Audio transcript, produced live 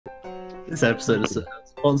This episode is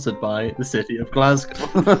sponsored by the city of Glasgow.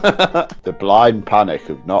 The blind panic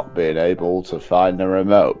of not being able to find the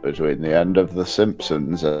remote between the end of The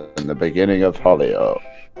Simpsons and the beginning of Hollyoaks.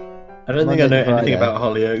 I don't think I know anything about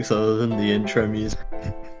Hollyoaks other than the intro music.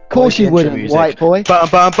 Of course you wouldn't, music. White boy. Bum,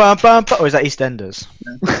 bum, bum, bum, bum. Or is that EastEnders?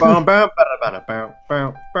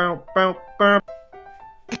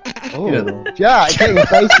 Oh, yeah, get your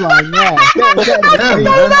baseline, yeah. Get How do you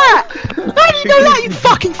know that? How do you know that, you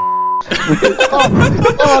fucking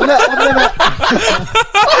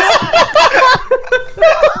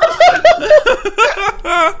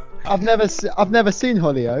I've never seen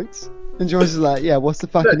Hollyoaks. And George is like, yeah, what's the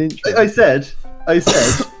fucking intro? I said,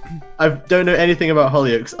 I don't know anything about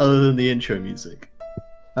Hollyoaks other than the intro music.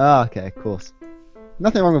 Ah, okay, of course.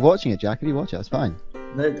 Nothing wrong with watching it, Jack. If you watch it, it's fine.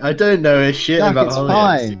 No, I don't know a shit Jack, about it's Hollyoaks.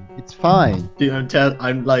 fine. It's fine. Dude,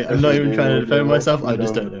 I'm not even trying to defend myself. I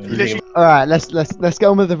just don't know anything. All right, let's get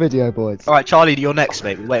on with the video, boys. All right, Charlie, you're next,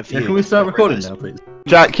 mate. We're waiting for you. Can we start recording now, please?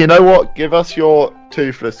 Jack, you know what? Give us your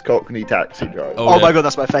toothless Cockney taxi driver. Oh my god,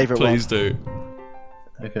 that's my favourite one. Please do.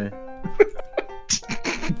 Okay.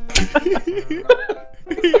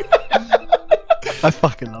 I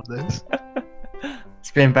fucking love this.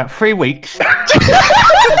 It's been about 3 weeks.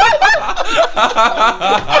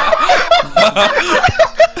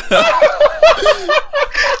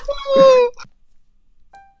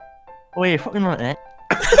 Oh yeah, fucking like that.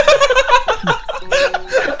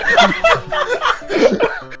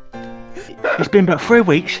 It's been about 3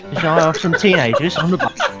 weeks since I asked some teenagers on the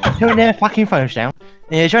bus turning their fucking phones down.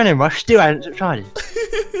 And the adrenaline rush still hasn't subsided.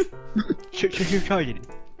 Should try it.